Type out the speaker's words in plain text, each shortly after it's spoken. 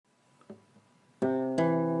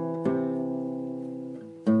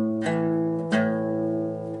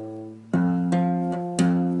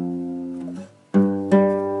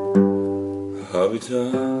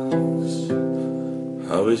Talks,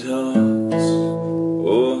 Hobby Talks,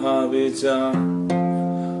 oh Hobby Talk,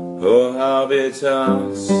 oh Hobby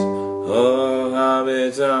Talks, oh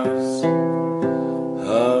Hobby Talks,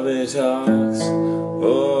 Hobby Talks,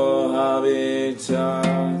 oh Hobby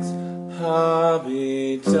Talks,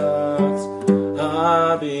 Hobby Talks,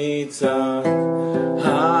 Hobby Talks,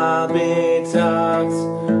 Hobby Talks,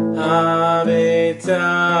 Hobby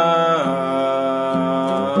Talks.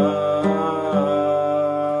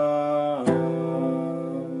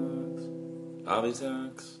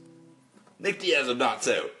 Nick Diaz of Not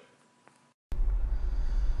So.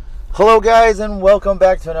 Hello guys, and welcome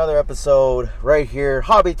back to another episode right here,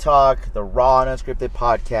 Hobby Talk, the raw and unscripted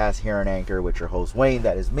podcast here on Anchor with your host Wayne,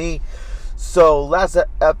 that is me. So last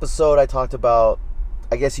episode I talked about,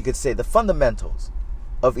 I guess you could say, the fundamentals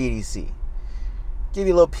of EDC. Give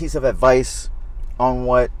you a little piece of advice on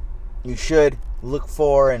what you should look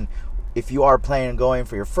for, and if you are planning on going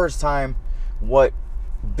for your first time, what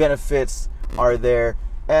benefits are there,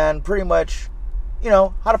 and pretty much,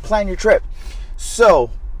 how to plan your trip.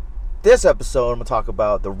 So, this episode, I'm going to talk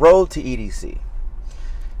about the road to EDC.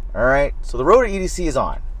 Alright, so the road to EDC is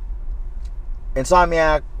on.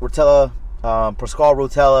 Insomniac, Pascal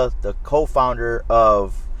Rotella, the co-founder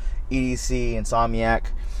of EDC,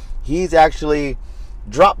 Insomniac, he's actually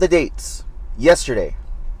dropped the dates yesterday.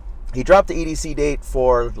 He dropped the EDC date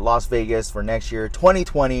for Las Vegas for next year,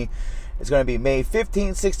 2020. It's going to be May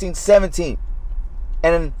 15th, 16th, 17th.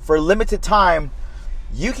 And for a limited time,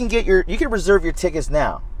 you can reserve your tickets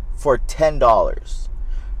now for $10.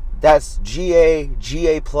 That's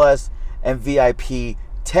GA Plus, and VIP,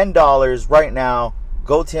 $10 right now.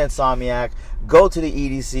 Go to Insomniac, go to the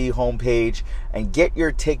EDC homepage, and get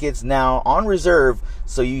your tickets now on reserve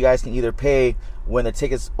so you guys can either pay when the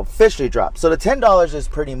tickets officially drop. So the $10 is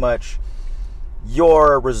pretty much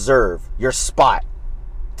your reserve, your spot,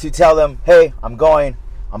 to tell them, hey, I'm buying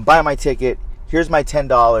my ticket. Here's my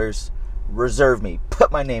 $10. Reserve me. Put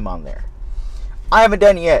my name on there. I haven't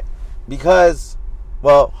done it yet because,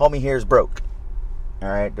 well, homie here is broke. All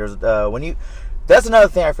right. That's another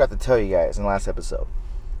thing I forgot to tell you guys in the last episode.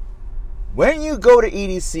 When you go to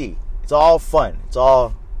EDC, it's all fun. It's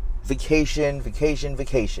all vacation.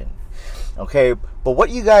 Okay. But what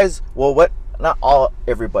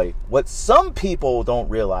some people don't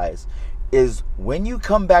realize is when you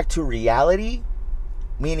come back to reality,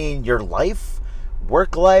 meaning your life,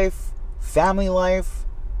 work life, family life,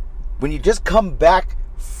 when you just come back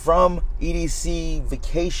from EDC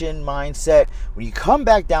vacation mindset, when you come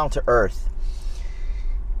back down to earth,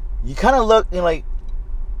 you kind of look, like,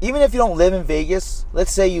 even if you don't live in Vegas,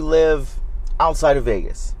 let's say you live outside of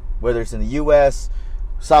Vegas, whether it's in the US,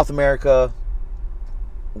 South America,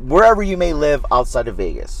 wherever you may live outside of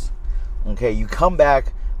Vegas. Okay, you come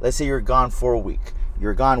back, let's say you're gone for a week.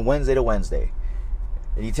 You're gone Wednesday to Wednesday.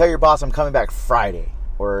 And you tell your boss, I'm coming back Friday.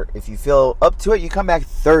 Or if you feel up to it, you come back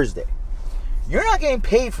Thursday. You're not getting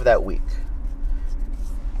paid for that week.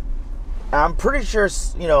 I'm pretty sure,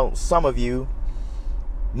 some of you,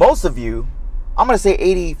 most of you, I'm going to say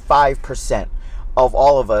 85% of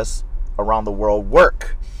all of us around the world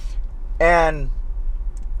work. And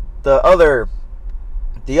the other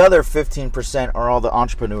 15% are all the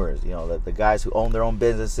entrepreneurs, the guys who own their own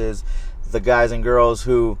businesses, the guys and girls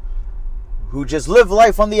who just live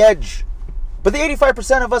life on the edge. But the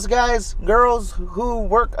 85% of us guys, girls who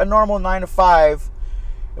work a normal 9 to 5,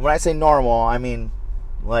 and when I say normal, I mean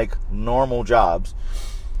like normal jobs,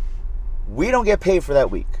 we don't get paid for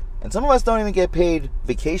that week. And some of us don't even get paid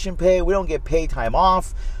vacation pay. We don't get paid time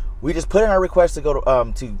off. We just put in our request to go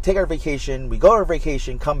to take our vacation. We go to our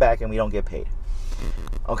vacation, come back, and we don't get paid.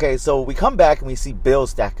 Okay, so we come back and we see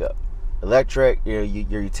bills stack up. Electric, your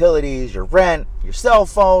utilities, your rent, your cell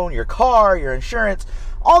phone, your car, your insurance.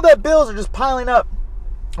 All that bills are just piling up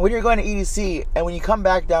when you're going to EDC. And when you come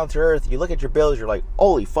back down to earth, you look at your bills, you're like,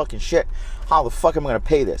 holy fucking shit, how the fuck am I going to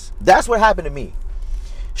pay this? That's what happened to me.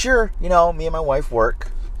 Sure, me and my wife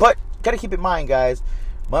work, but got to keep in mind, guys,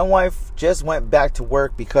 my wife just went back to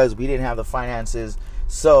work because we didn't have the finances.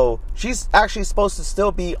 So she's actually supposed to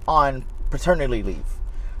still be on paternity leave.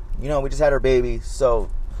 We just had her baby,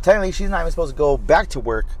 so technically she's not even supposed to go back to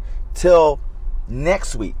work till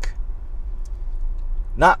next week.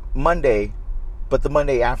 Not Monday, but the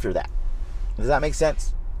Monday after that. Does that make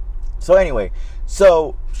sense? So anyway,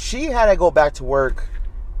 she had to go back to work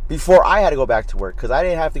before I had to go back to work, because I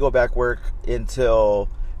didn't have to go back to work until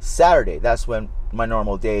Saturday. That's when my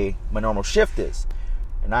normal shift is.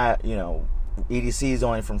 And EDC is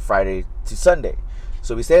only from Friday to Sunday.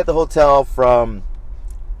 So we stayed at the hotel from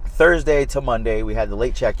Thursday to Monday. We had the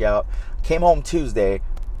late checkout. Came home Tuesday.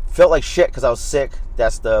 Felt like shit because I was sick.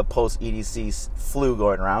 That's the post-EDC flu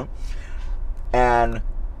going around. And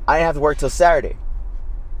I didn't have to work till Saturday.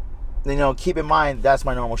 You know, keep in mind, that's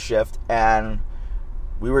my normal shift. And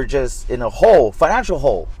we were just in a hole, financial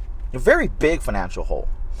hole. A very big financial hole.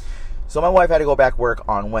 So my wife had to go back work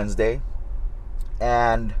on Wednesday.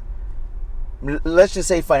 And let's just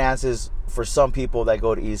say finances, for some people that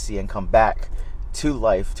go to EDC and come back to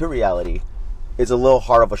life, to reality, is a little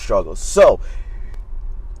hard of a struggle. So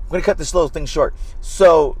I'm going to cut this little thing short.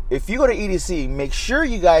 So if you go to EDC, make sure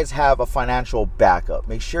you guys have a financial backup.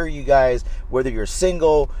 Make sure you guys, whether you're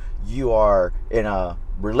single, you are in a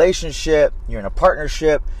relationship, you're in a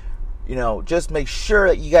partnership, you know, just make sure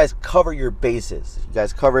that you guys cover your bases. You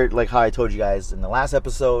guys cover it like how I told you guys in the last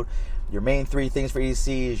episode. Your main 3 things for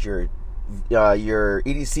EDC is your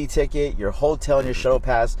EDC ticket, your hotel, and your shuttle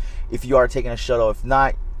pass if you are taking a shuttle. If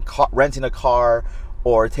not, renting a car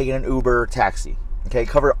or taking an Uber or taxi. Okay,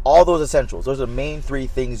 cover all those essentials. Those are the main 3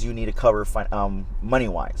 things you need to cover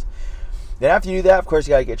money-wise. Then after you do that, of course,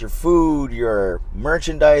 you got to get your food, your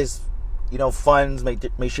merchandise, you know, funds.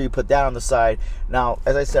 Make sure you put that on the side. Now,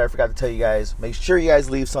 as I said, I forgot to tell you guys, make sure you guys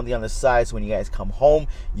leave something on the side so when you guys come home,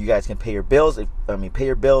 you guys can pay your bills. Pay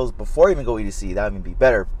your bills before you even go EDC. That would even be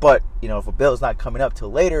better. But, you know, if a bill is not coming up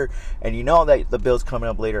till later, and you know that the bill's coming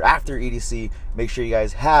up later after EDC, make sure you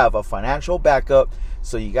guys have a financial backup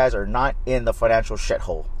so you guys are not in the financial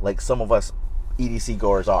shithole like some of us EDC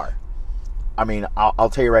goers are. I mean, I'll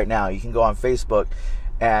tell you right now, you can go on Facebook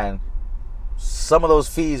and some of those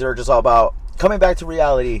feeds are just all about coming back to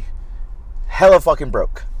reality, hella fucking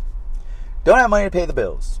broke. Don't have money to pay the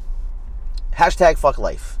bills. Hashtag fuck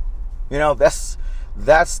life. You know, that's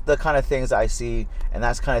the kind of things I see, and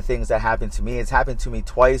that's kind of things that happened to me. It's happened to me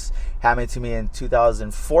twice. Happened to me in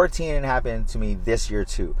 2014 and happened to me this year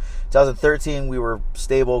too. 2013 we were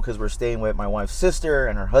stable because we're staying with my wife's sister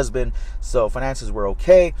and her husband, so finances were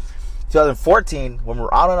okay. 2014, when we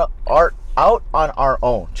were out on our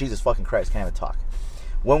own, Jesus fucking Christ, can't even talk.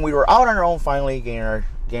 When we were out on our own, finally getting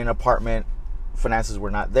an apartment, finances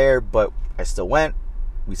were not there, but I still went.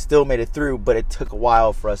 We still made it through, but it took a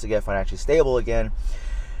while for us to get financially stable again.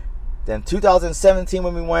 Then 2017,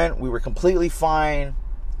 when we went, we were completely fine.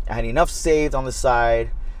 I had enough saved on the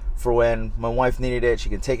side for when my wife needed it. She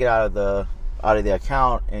could take it out of the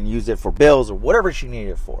account and use it for bills or whatever she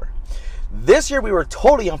needed it for. This year, we were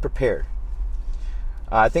totally unprepared.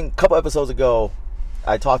 I think a couple episodes ago,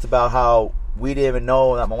 I talked about how we didn't even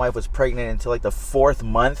know that my wife was pregnant until like the 4th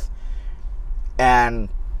month. And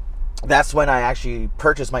that's when I actually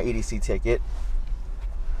purchased my EDC ticket.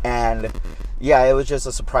 And yeah, it was just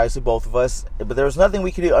a surprise to both of us. But there was nothing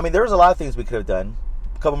we could do. I mean, there was a lot of things we could have done.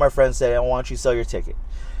 A couple of my friends said, "Why don't you sell your ticket?"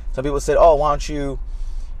 Some people said, "Oh, why don't you,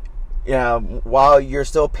 while you're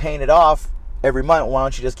still paying it off every month, why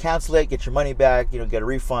don't you just cancel it, get your money back, get a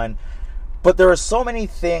refund?" But there were so many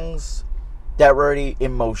things that were already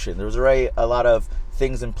in motion. There was already a lot of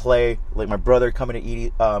things in play, like my brother coming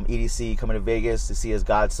to EDC, coming to Vegas to see his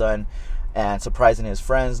godson and surprising his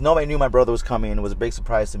friends. Nobody knew my brother was coming. It was a big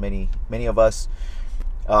surprise to many of us.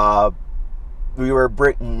 My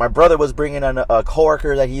brother was bringing in a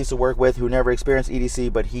coworker that he used to work with who never experienced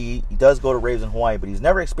EDC, but he does go to raves in Hawaii, but he's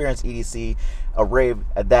never experienced EDC, a rave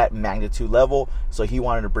at that magnitude level. So he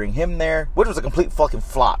wanted to bring him there, which was a complete fucking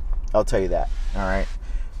flop. I'll tell you that. All right.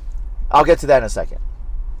 I'll get to that in a second.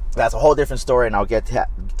 That's a whole different story, and I'll get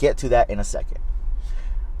to that in a second.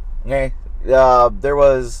 Okay. There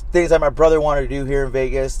was things that my brother wanted to do here in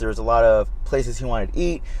Vegas. There was a lot of places he wanted to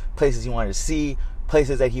eat, places he wanted to see,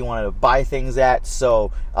 places that he wanted to buy things at.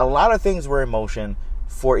 So a lot of things were in motion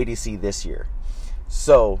for EDC this year.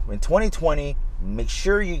 So in 2020, make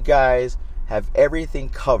sure you guys have everything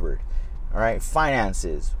covered. All right,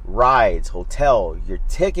 finances, rides, hotel, your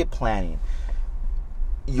ticket planning,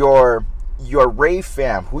 your rave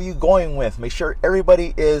fam, who you going with. Make sure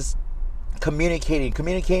everybody is communicating.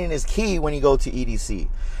 Communicating is key when you go to EDC.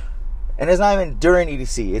 And it's not even during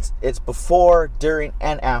EDC. It's before, during,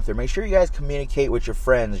 and after. Make sure you guys communicate with your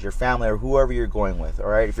friends, your family, or whoever you're going with. All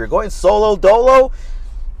right. If you're going solo dolo,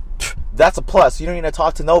 that's a plus. You don't need to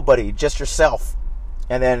talk to nobody, just yourself.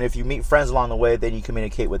 And then if you meet friends along the way, then you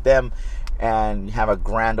communicate with them and have a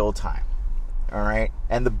grand old time. All right.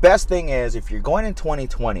 And the best thing is, if you're going in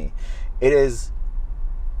 2020, it is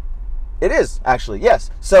actually, yes.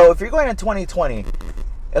 So if you're going in 2020,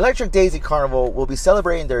 Electric Daisy Carnival will be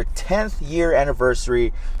celebrating their 10th year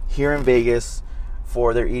anniversary here in Vegas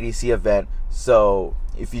for their EDC event. So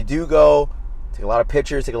if you do go, take a lot of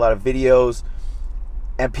pictures, take a lot of videos.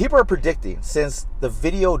 And people are predicting, since the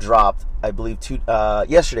video dropped, I believe,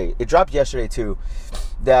 yesterday. It dropped yesterday too,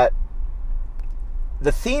 that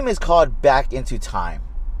the theme is called Back into Time.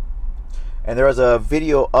 And there was a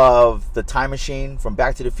video of the time machine from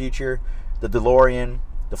Back to the Future, the DeLorean,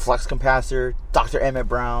 the flux capacitor, Dr. Emmett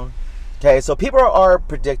Brown. Okay, so people are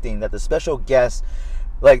predicting that the special guest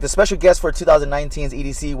for 2019's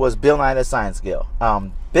EDC was Bill Nye the Science Guy.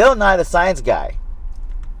 Bill Nye the Science Guy.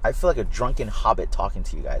 I feel like a drunken hobbit talking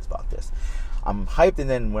to you guys about this. I'm hyped, and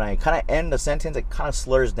then when I kind of end the sentence, it kind of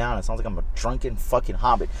slurs down. It sounds like I'm a drunken fucking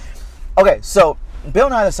hobbit. Okay, so Bill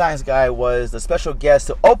Nye the Science Guy was the special guest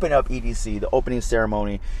to open up EDC, the opening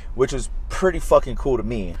ceremony, which was pretty fucking cool to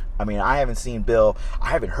me. I mean, I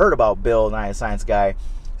haven't heard about Bill Nye the Science Guy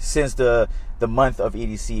since the month of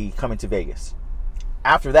EDC coming to Vegas.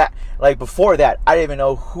 After that, before that, I didn't even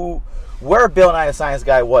know where Bill Nye the Science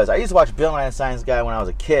Guy was. I used to watch Bill Nye the Science Guy when I was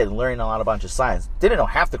a kid, learning a bunch of science. Didn't know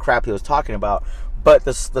half the crap he was talking about, but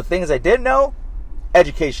the things I did know,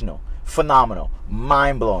 educational, phenomenal,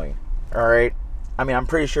 mind-blowing. All right? I mean, I'm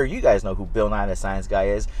pretty sure you guys know who Bill Nye the Science Guy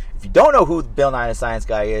is. If you don't know who Bill Nye the Science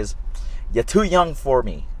Guy is, you're too young for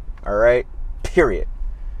me. All right? Period.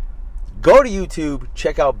 Go to YouTube,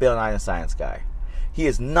 check out Bill Nye the Science Guy. He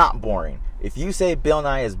is not boring. If you say Bill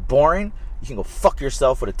Nye is boring, you can go fuck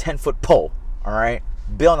yourself with a 10-foot pole. All right?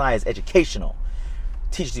 Bill Nye is educational.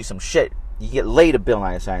 Teaches you some shit. You get laid to Bill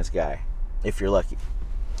Nye the Science Guy, if you're lucky.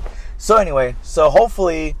 So anyway,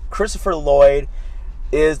 hopefully Christopher Lloyd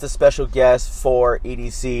is the special guest for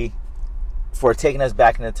EDC for taking us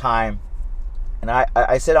back into time. And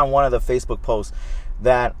I said on one of the Facebook posts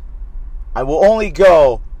that I will only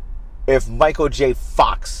go if Michael J.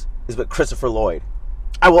 Fox is with Christopher Lloyd.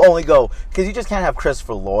 I will only go because you just can't have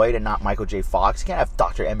Christopher Lloyd and not Michael J. Fox. You can't have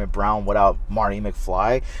Dr. Emmett Brown without Marty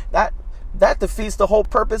McFly. That defeats the whole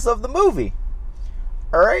purpose of the movie.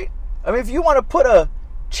 All right? I mean, if you want to put a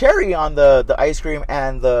cherry on the ice cream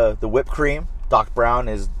and the whipped cream, Doc Brown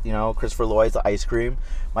is, Christopher Lloyd's the ice cream.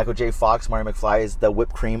 Michael J. Fox, Marty McFly is the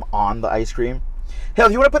whipped cream on the ice cream. Hell,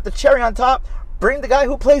 if you want to put the cherry on top, bring the guy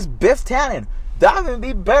who plays Biff Tannen. That would even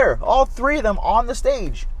be better. All three of them on the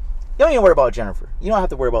stage. You don't even worry about Jennifer. You don't have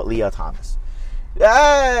to worry about Leah Thomas.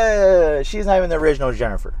 She's not even the original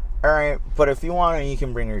Jennifer. All right? But if you want her, you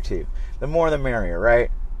can bring her too. The more the merrier, right?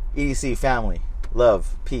 EDC, family,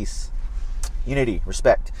 love, peace, unity,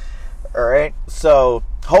 respect. All right? So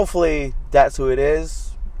hopefully that's who it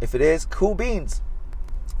is. If it is, cool beans.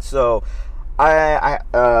 So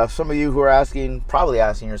some of you who are probably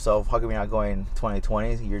asking yourself, how come you're not going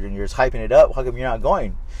 2020? You're just hyping it up. How come you're not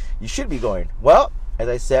going? You should be going. Well, as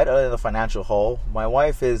I said, other than the financial hole, my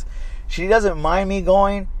wife she doesn't mind me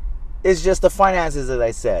going. It's just the finances, as I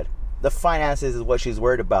said. The finances is what she's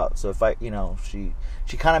worried about. So if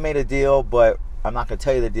she kind of made a deal, but I'm not going to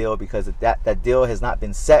tell you the deal because that deal has not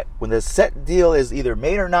been set. When the set deal is either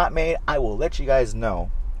made or not made, I will let you guys know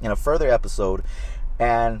in a further episode.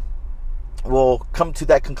 And we'll come to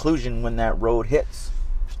that conclusion when that road hits.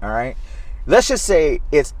 All right? Let's just say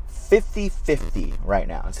it's 50-50 right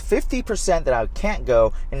now. It's 50% that I can't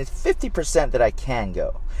go, and it's 50% that I can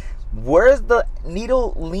go. Where's the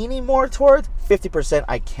needle leaning more towards? 50%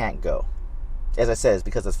 I can't go. As I said, it's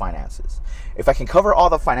because it's finances. If I can cover all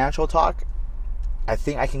the financial talk, I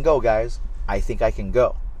think I can go, guys. I think I can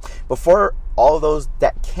go. But for all of those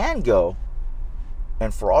that can go,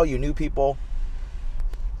 and for all you new people,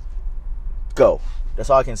 go. That's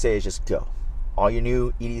all I can say is just go. All you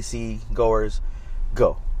new EDC goers,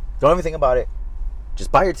 go. Don't even think about it.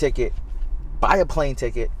 Just buy your ticket, buy a plane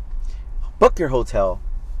ticket, book your hotel,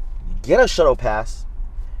 get a shuttle pass,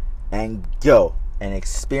 and go and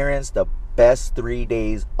experience the best 3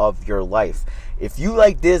 days of your life. If you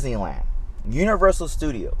like Disneyland, Universal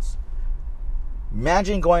Studios,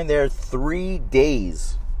 imagine going there 3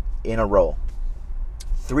 days in a row.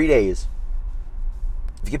 3 days.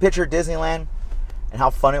 If you can picture Disneyland and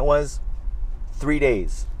how fun it was, 3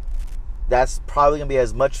 days. That's probably going to be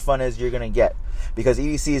as much fun as you're going to get. Because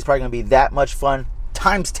EDC is probably going to be that much fun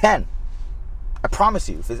times 10. I promise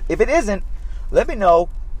you. If it isn't, let me know.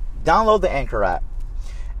 Download the Anchor app.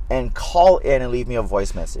 And call in and leave me a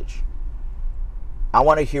voice message. I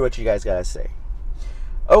want to hear what you guys got to say.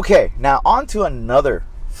 Okay, now on to another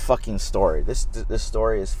fucking story. This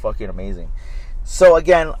story is fucking amazing. So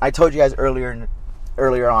again, I told you guys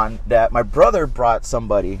earlier on that my brother brought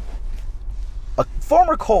somebody, a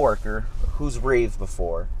former coworker who's raved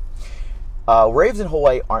before. Raves in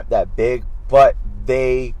Hawaii aren't that big, but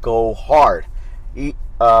they go hard.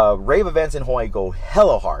 Rave events in Hawaii go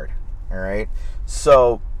hella hard. All right.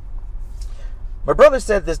 So my brother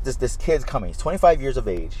said this kid's coming. He's 25 years of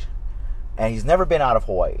age, and he's never been out of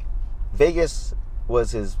Hawaii. Vegas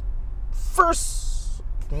was his first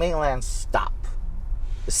mainland stop.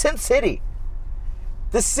 Sin City.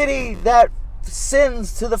 The city that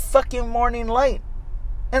sends to the fucking morning light.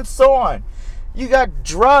 And so on. You got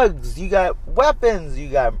drugs, you got weapons, you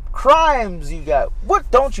got crimes, you got... What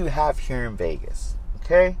don't you have here in Vegas?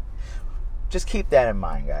 Okay? Just keep that in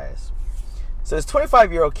mind, guys. So this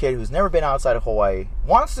 25-year-old kid who's never been outside of Hawaii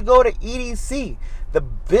wants to go to EDC, the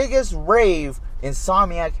biggest rave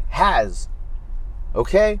Insomniac has.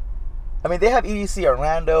 Okay? I mean, they have EDC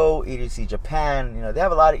Orlando, EDC Japan, they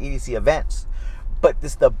have a lot of EDC events. But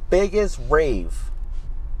this is the biggest rave,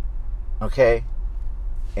 okay,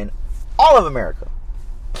 in all of America.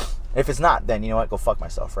 If it's not, then you know what? Go fuck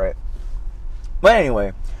myself, right? But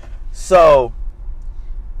anyway, so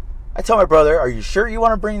I tell my brother, are you sure you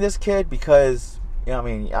want to bring this kid? Because,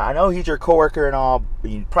 I know he's your coworker and all,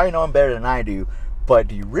 but you probably know him better than I do. But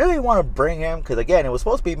do you really want to bring him? Because again, it was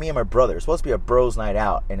supposed to be me and my brother. It was supposed to be a bros night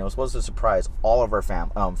out. And it was supposed to surprise all of our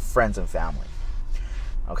friends and family.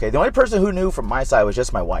 Okay, the only person who knew from my side was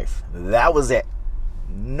just my wife. That was it.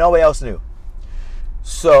 Nobody else knew.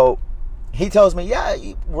 So he tells me, yeah,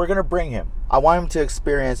 we're going to bring him. I want him to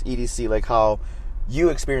experience EDC like how you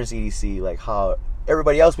experienced EDC, like how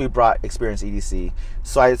everybody else we brought experienced EDC.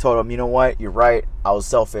 So I told him, you know what? You're right. I was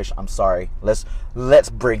selfish. I'm sorry. Let's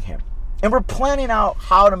bring him. And we're planning out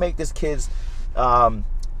how to make this kid's, vacation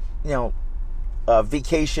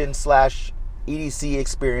 / EDC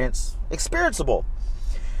experience experienceable.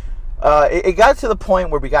 It got to the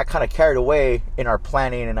point where we got kind of carried away in our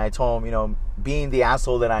planning, and I told him, being the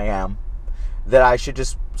asshole that I am, that I should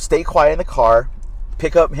just stay quiet in the car,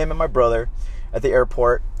 pick up him and my brother at the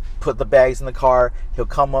airport, put the bags in the car. He'll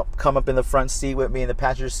come up in the front seat with me in the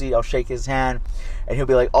passenger seat. I'll shake his hand, and he'll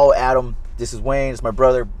be like, "Oh, Adam, this is Wayne. It's my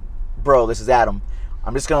brother. Bro, this is Adam."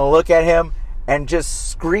 I'm just gonna look at him and just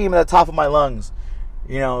scream at the top of my lungs,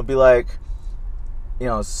 be like,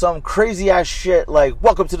 some crazy ass shit like,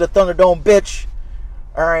 "Welcome to the Thunderdome, bitch."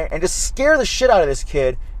 All right, and just scare the shit out of this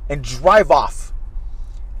kid and drive off,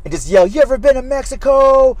 and just yell, "You ever been to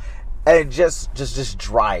Mexico?" And just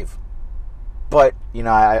drive. But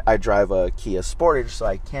I drive a Kia Sportage, so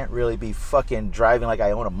I can't really be fucking driving like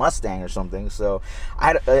I own a Mustang or something. So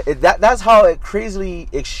that's how crazily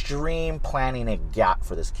extreme planning it got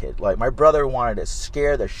for this kid. Like, my brother wanted to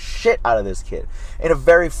scare the shit out of this kid in a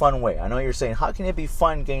very fun way. I know you're saying, how can it be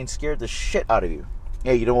fun getting scared the shit out of you?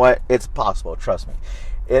 Hey, you know what? It's possible. Trust me.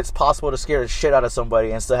 It's possible to scare the shit out of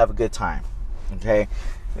somebody and still have a good time. Okay?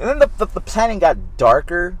 And then the planning got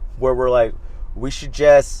darker, where we're like, we should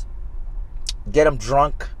just get him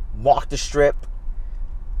drunk, walk the strip,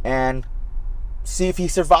 and see if he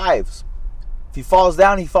survives. If he falls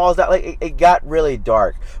down, he falls down. Like, it got really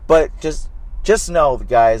dark. But just know,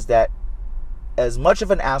 guys, that as much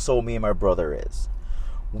of an asshole me and my brother is,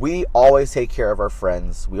 we always take care of our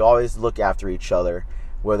friends. We always look after each other.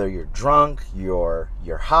 Whether you're drunk, you're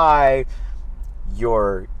high,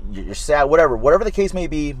 you're sad, whatever the case may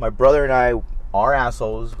be, my brother and I are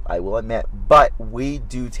assholes, I will admit, but we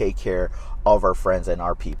do take care of our friends and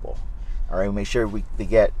our people. All right, we make sure they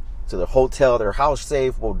get to the hotel, their house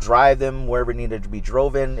safe. We'll drive them wherever needed to be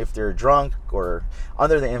driven if they're drunk or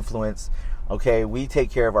under the influence. Okay, we take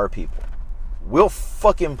care of our people. We'll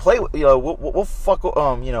fucking play with, we'll fuck,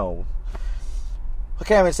 I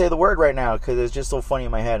can't even say the word right now because it's just so funny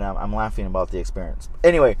in my head, and I'm laughing about the experience.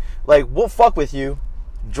 Anyway, like, we'll fuck with you,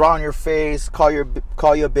 draw on your face, call you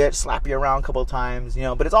a bitch, slap you around a couple of times,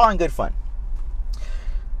 but it's all in good fun.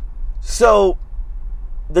 So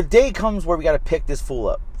the day comes where we got to pick this fool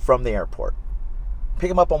up from the airport. Pick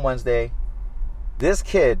him up on Wednesday. This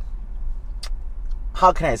kid,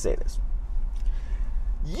 how can I say this?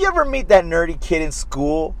 You ever meet that nerdy kid in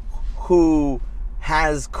school who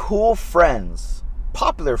has cool friends,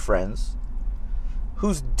 popular friends,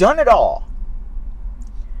 who's done it all?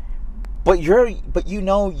 But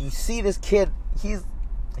you see this kid, he's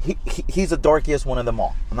the dorkiest one of them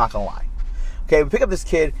all. I'm not gonna lie. Okay, we pick up this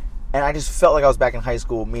kid, and I just felt like I was back in high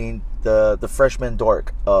school, meaning the freshman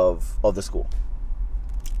dork of the school.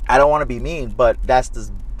 I don't want to be mean, but that's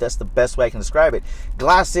the best way I can describe it.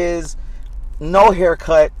 Glasses, no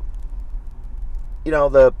haircut,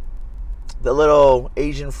 the little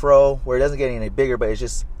Asian fro where it doesn't get any bigger, but it's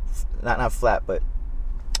just not flat, but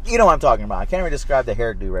you know what I'm talking about. I can't even describe the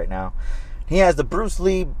hairdo right now. He has the Bruce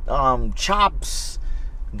Lee chops,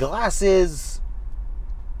 glasses,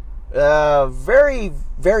 very,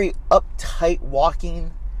 very uptight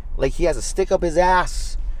walking, like he has a stick up his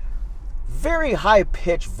ass, very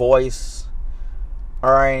high-pitched voice,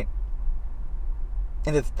 all right?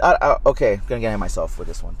 And okay, I'm going to get ahead of myself with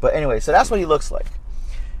this one. But anyway, so that's what he looks like.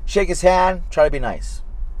 Shake his hand, try to be nice.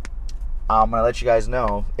 I'm going to let you guys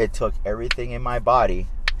know it took everything in my body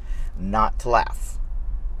not to laugh.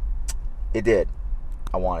 it did.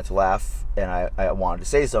 I wanted to laugh, and I wanted to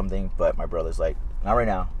say something, but my brother's like, not right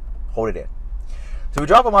now. Hold it in. So we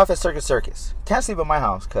drop him off at Circus Circus. Can't sleep at my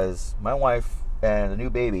house because my wife and the new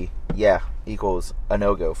baby, equals a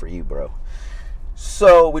no-go for you, bro.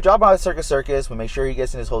 So we drop him off at Circus Circus. We make sure he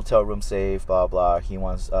gets in his hotel room safe, blah, blah. He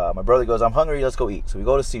wants, my brother goes, I'm hungry, let's go eat. So we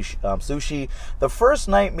go to sushi. The first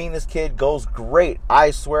night me and this kid goes great.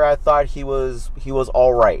 I swear I thought he was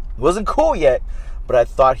all right. He wasn't cool yet, but I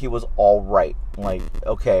thought he was all right. Like,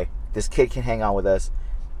 okay, this kid can hang out with us.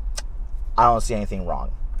 I don't see anything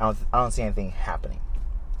wrong. I don't see anything happening.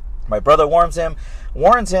 My brother warns him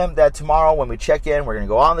that tomorrow when we check in, we're going to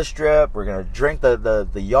go on the strip. We're going to drink the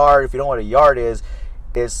yard. If you don't know what a yard is,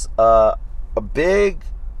 it's a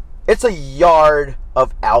yard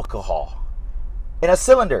of alcohol in a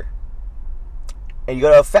cylinder. And you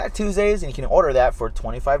go to Fat Tuesdays and you can order that for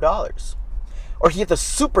 $25. Or you get the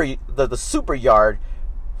super yard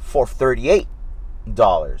for $38.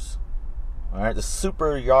 All right, the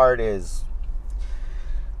super yard is,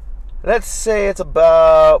 let's say it's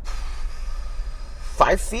about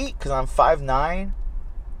 5 feet, because I'm 5'9".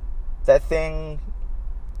 That thing,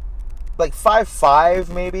 like 5'5"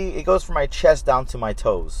 maybe. It goes from my chest down to my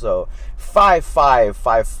toes. So 5'5",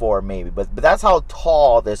 5'4" maybe. But that's how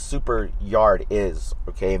tall this super yard is,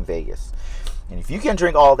 okay, in Vegas. And if you can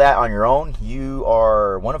drink all that on your own, you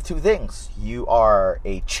are one of two things. You are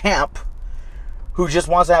a champ who just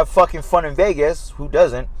wants to have fucking fun in Vegas, who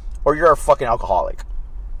doesn't, or you're a fucking alcoholic.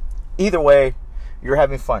 Either way, you're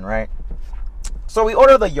having fun, right? So we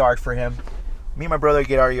order the yard for him. Me and my brother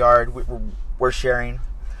get our yard. We're sharing.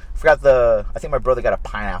 I think my brother got a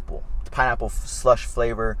pineapple slush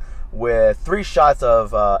flavor with 3 shots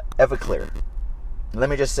of Everclear. Let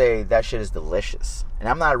me just say, that shit is delicious. And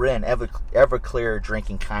I'm not really an Everclear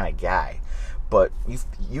drinking kind of guy. But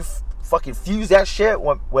you fucking fuse that shit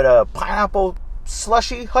with a pineapple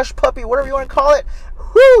slushy, hush puppy, whatever you want to call it.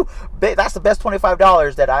 Whoo! That's the best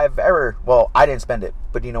 $25 that I've ever... Well, I didn't spend it,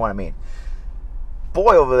 but you know what I mean.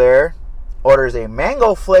 Boy over there orders a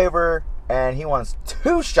mango flavor, and he wants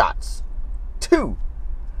 2 shots. 2.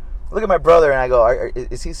 Look at my brother, and I go,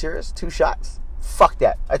 is he serious? 2 shots? Fuck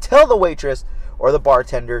that. I tell the waitress or the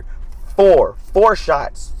bartender, 4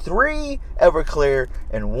 shots, 3 Everclear,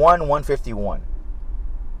 and 1 151.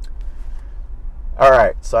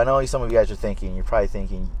 Alright, so I know some of you guys are thinking, you're probably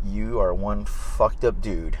thinking, you are one fucked up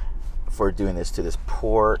dude for doing this to this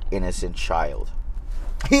poor, innocent child.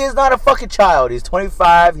 He is not a fucking child. He's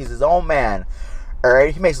 25, he's his own man.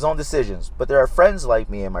 Alright, he makes his own decisions. But there are friends like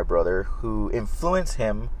me and my brother who influence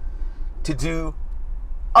him to do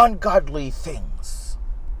ungodly things.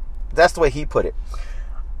 That's the way he put it.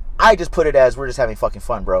 I just put it as, we're just having fucking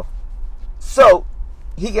fun, bro. So,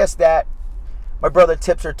 he gets that. My brother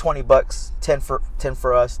tips her $20, 10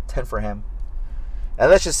 for us, 10 for him. And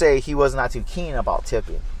let's just say he was not too keen about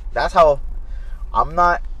tipping. That's how, I'm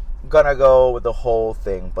not gonna go with the whole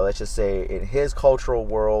thing, but let's just say in his cultural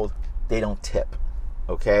world, they don't tip.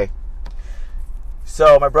 Okay?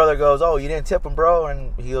 So my brother goes, oh, you didn't tip him, bro?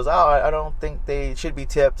 And he goes, oh, I don't think they should be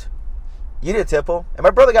tipped. You didn't tip him. And my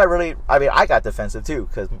brother got I got defensive too,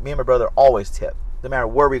 because me and my brother always tip, no matter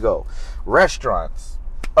where we go. Restaurants.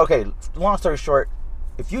 Okay, long story short,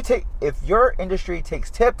 if your industry takes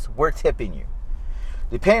tips, we're tipping you.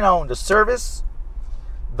 Depending on the service,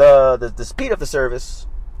 the speed of the service,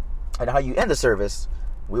 and how you end the service,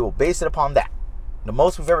 we will base it upon that. The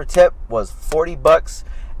most we've ever tipped was $40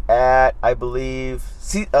 at, I believe,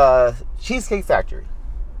 Cheesecake Factory.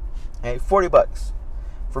 And $40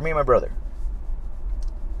 for me and my brother.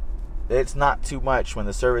 It's not too much when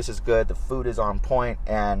the service is good, the food is on point,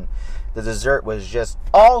 and the dessert was just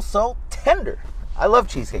also tender. I love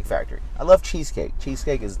Cheesecake Factory. I love cheesecake.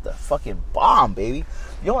 Cheesecake is the fucking bomb, baby.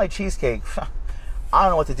 If you don't like cheesecake, I don't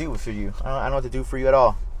know what to do for you. I don't know what to do for you at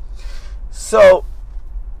all. So,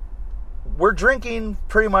 we're drinking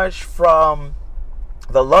pretty much from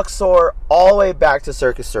the Luxor all the way back to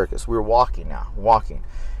Circus Circus. We're walking now.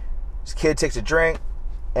 This kid takes a drink.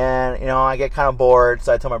 And, I get kind of bored,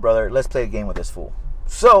 so I tell my brother, let's play a game with this fool.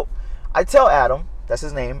 So, I tell Adam, that's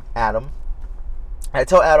his name, Adam. I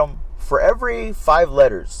tell Adam, for every 5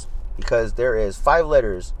 letters, because there is 5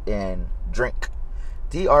 letters in drink,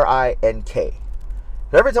 D-R-I-N-K.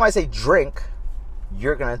 So every time I say drink,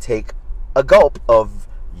 you're going to take a gulp of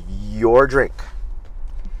your drink.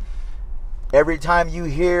 Every time you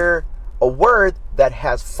hear a word that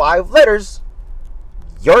has 5 letters,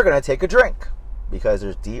 you're going to take a drink. Because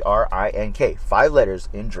there's D-R-I-N-K, 5 letters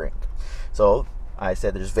in drink. So I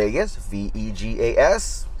said there's Vegas,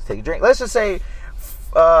 V-E-G-A-S. Take a drink. Let's just say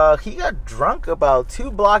he got drunk about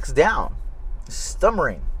 2 blocks down,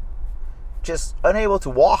 stammering. just unable to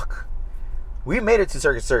walk. We made it to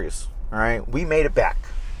Circus Circus. All right, we made it back.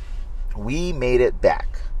 We made it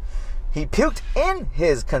back. He puked in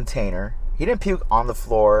his container. He didn't puke on the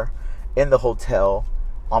floor in the hotel.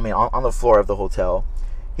 On the floor of the hotel.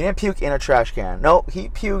 He didn't puke in a trash can. No, he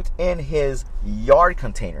puked in his yard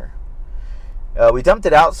container. We dumped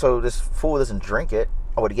it out so this fool doesn't drink it.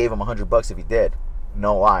 I would have gave him $100 if he did.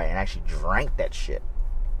 No lie, and actually drank that shit.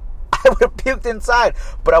 I would have puked inside,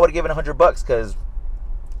 but I would have given $100 because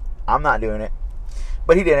I'm not doing it.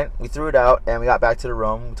 But he didn't. We threw it out and we got back to the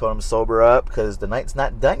room. We told him to sober up because the night's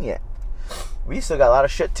not done yet. We still got a lot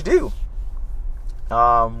of shit to do.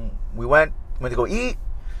 We went to go eat.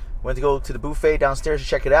 Went to go to the buffet downstairs to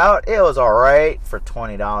check it out. It was alright for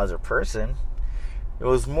 $20 a person. It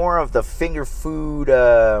was more of the finger food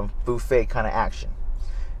buffet kind of action.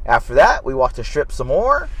 After that, we walked the strip some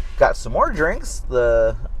more. Got some more drinks.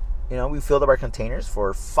 We filled up our containers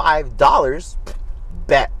for $5.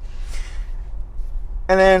 Bet.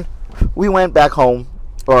 And then we went back home.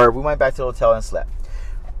 Or we went back to the hotel and slept.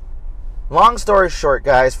 Long story short,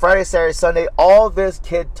 guys, Friday, Saturday, Sunday, all this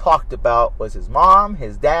kid talked about was his mom,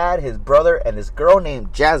 his dad, his brother, and this girl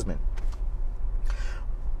named Jasmine.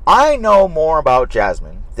 I know more about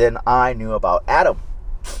Jasmine than I knew about Adam.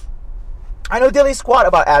 I know dilly squat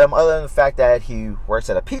about Adam other than the fact that he works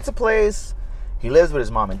at a pizza place, he lives with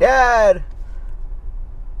his mom and dad,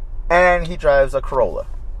 and he drives a Corolla.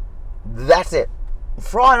 That's it.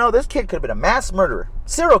 For all I know, this kid could have been a mass murderer,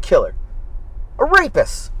 serial killer, a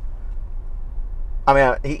rapist.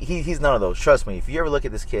 I mean, he's none of those. Trust me, if you ever look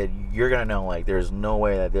at this kid, you're going to know, like, there's no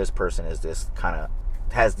way that this person has these kind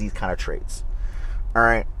of traits.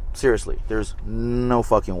 Alright? Seriously. There's no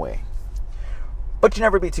fucking way. But you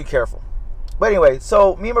never be too careful. But anyway,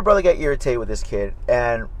 so me and my brother get irritated with this kid.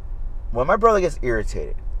 And when my brother gets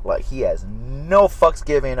irritated, like, he has no fucks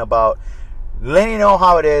given about letting you know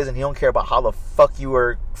how it is. And he don't care about how the fuck you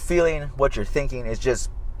are feeling, what you're thinking. It's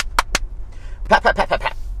just pat, pat, pat, pat,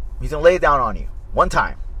 pat. He's going to lay it down on you. One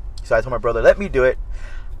time. So I told my brother, let me do it.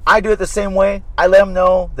 I do it the same way. I let him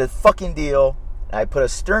know the fucking deal. I put a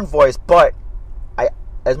stern voice, but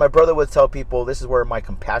as my brother would tell people, this is where my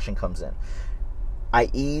compassion comes in. I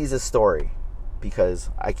ease the story because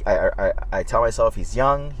I tell myself he's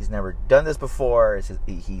young. He's never done this before.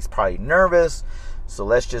 He's probably nervous. So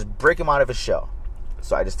let's just break him out of his shell.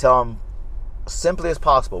 So I just tell him simply as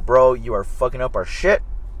possible, bro, you are fucking up our shit.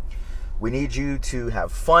 We need you to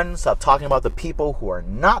have fun. Stop talking about the people who are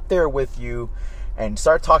not there with you. And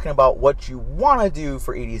start talking about what you want to do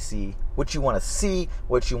for EDC. What you want to see.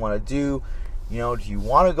 What you want to do. Do you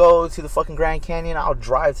want to go to the fucking Grand Canyon? I'll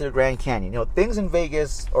drive to the Grand Canyon. Things in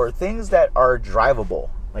Vegas or things that are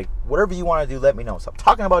drivable. Like, whatever you want to do, let me know. Stop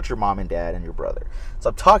talking about your mom and dad and your brother.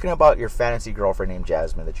 Stop talking about your fantasy girlfriend named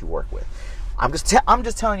Jasmine that you work with. I'm just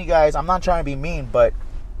telling you guys, I'm not trying to be mean, but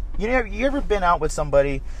you ever been out with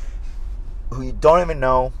somebody who you don't even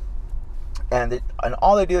know, and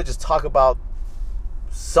all they do is just talk about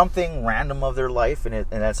something random of their life, and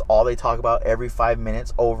that's all they talk about every 5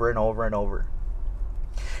 minutes over and over and over.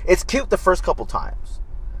 It's cute the first couple times,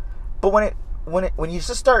 but when you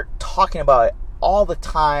just start talking about it all the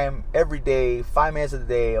time, every day, 5 minutes of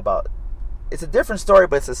the day, it's a different story,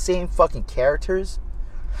 but it's the same fucking characters.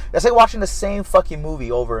 That's like watching the same fucking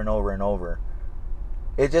movie over and over and over.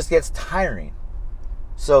 It just gets tiring.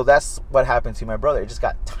 So that's what happened to my brother. It just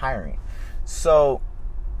got tiring. So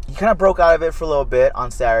he kind of broke out of it for a little bit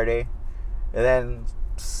on Saturday. And then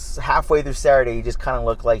halfway through Saturday, he just kind of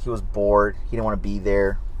looked like he was bored. He didn't want to be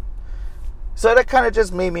there. So that kind of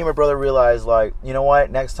just made me and my brother realize, like, you know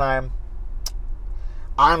what? Next time,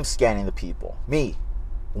 I'm scanning the people. Me,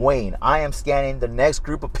 Wayne, I am scanning the next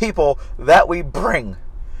group of people that we bring.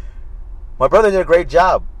 My brother did a great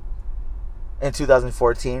job in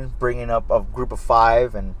 2014, bringing up a group of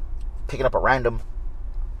 5 and picking up a random.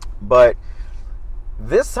 But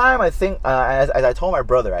this time, I think, as I told my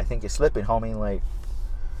brother, I think you're slipping, homie. Like,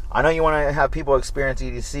 I know you want to have people experience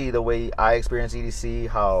EDC the way I experienced EDC,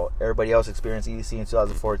 how everybody else experienced EDC in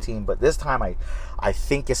 2014. But this time, I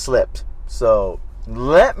think you slipped. So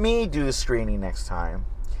let me do the screening next time.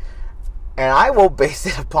 And I will base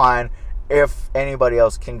it upon if anybody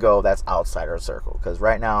else can go that's outside our circle. Because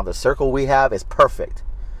right now, the circle we have is perfect.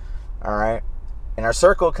 Alright? And our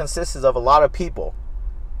circle consists of a lot of people.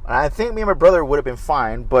 And I think me and my brother would have been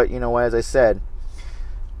fine. But, as I said,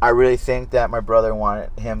 I really think that my brother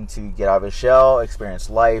wanted him to get out of his shell, experience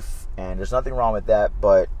life. And there's nothing wrong with that.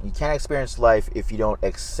 But you can't experience life if you don't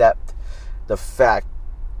accept the fact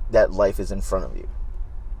that life is in front of you.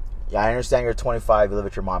 Yeah, I understand you're 25, you live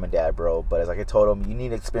with your mom and dad, bro. But as like I told him, you need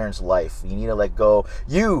to experience life. You need to let go.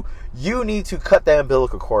 You need to cut that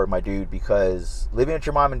umbilical cord, my dude, because living with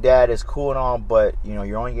your mom and dad is cool and all, but you know,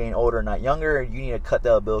 you're only getting older, not younger. You need to cut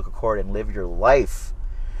that umbilical cord and live your life.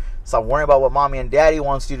 Stop worrying about what mommy and daddy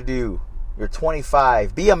wants you to do. You're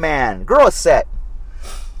 25. Be a man. Grow a set.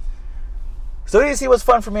 So EDC was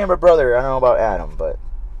fun for me and my brother. I don't know about Adam, but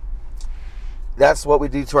that's what we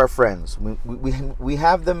do to our friends. We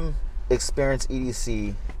have them experience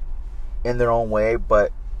EDC in their own way,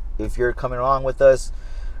 but if you're coming along with us,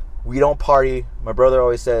 we don't party. My brother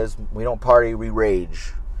always says, we don't party, we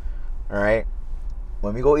rage. Alright?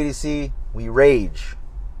 When we go EDC, we rage.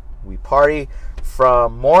 We party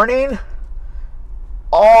from morning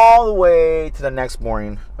all the way to the next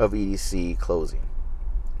morning of EDC closing.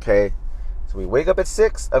 Okay? So we wake up at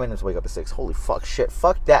 6. Let's wake up at 6. Holy fuck, shit.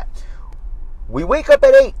 Fuck that. We wake up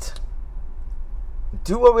at 8.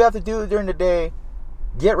 Do what we have to do during the day.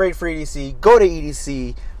 Get ready for EDC. Go to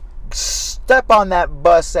EDC. Step on that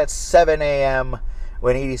bus at 7 a.m.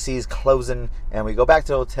 when EDC is closing. And we go back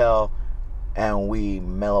to the hotel and we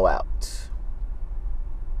mellow out.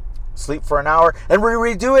 Sleep for an hour and we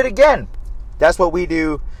redo it again. That's what we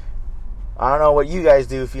do. I don't know what you guys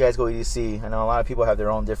do if you guys go EDC. I know a lot of people have their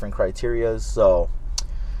own different criteria. So,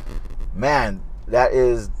 man, that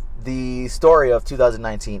is the story of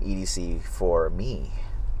 2019 EDC for me.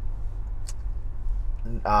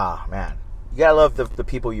 Man. You gotta love the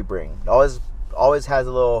people you bring. It always has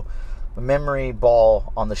a little memory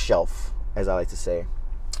ball on the shelf, as I like to say.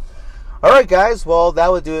 Alright, guys. Well,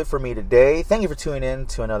 that would do it for me today. Thank you for tuning in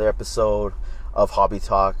to another episode of Hobby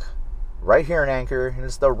Talk right here in Anchor. And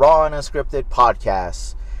it's the Raw and Unscripted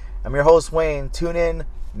Podcast. I'm your host, Wayne. Tune in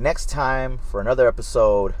next time for another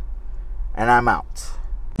episode. And I'm out.